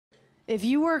If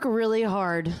you work really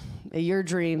hard at your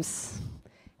dreams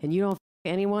and you don't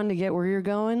anyone to get where you're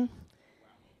going,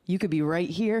 you could be right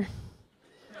here.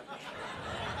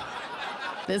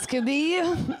 This could be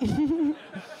you.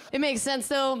 It makes sense,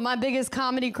 though. My biggest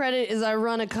comedy credit is I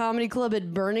run a comedy club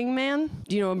at Burning Man.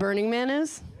 Do you know what Burning Man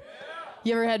is?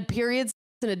 You ever had periods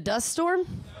in a dust storm?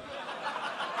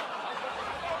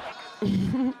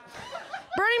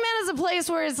 Burning Man is a place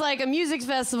where it's like a music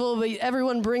festival, but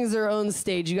everyone brings their own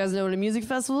stage. You guys know what a music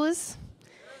festival is?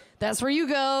 That's where you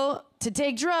go to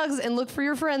take drugs and look for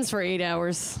your friends for 8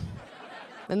 hours.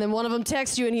 And then one of them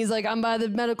texts you and he's like, I'm by the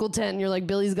medical tent. And you're like,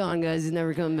 Billy's gone, guys. He's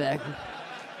never coming back.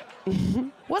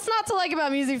 What's not to like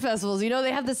about music festivals? You know,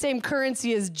 they have the same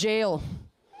currency as jail.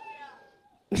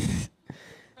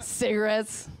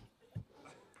 Cigarettes.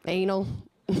 Anal.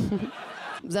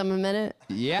 Was that a minute?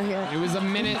 Yeah, Okay. It was a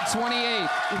minute 28.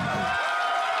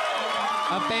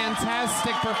 A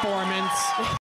fantastic performance.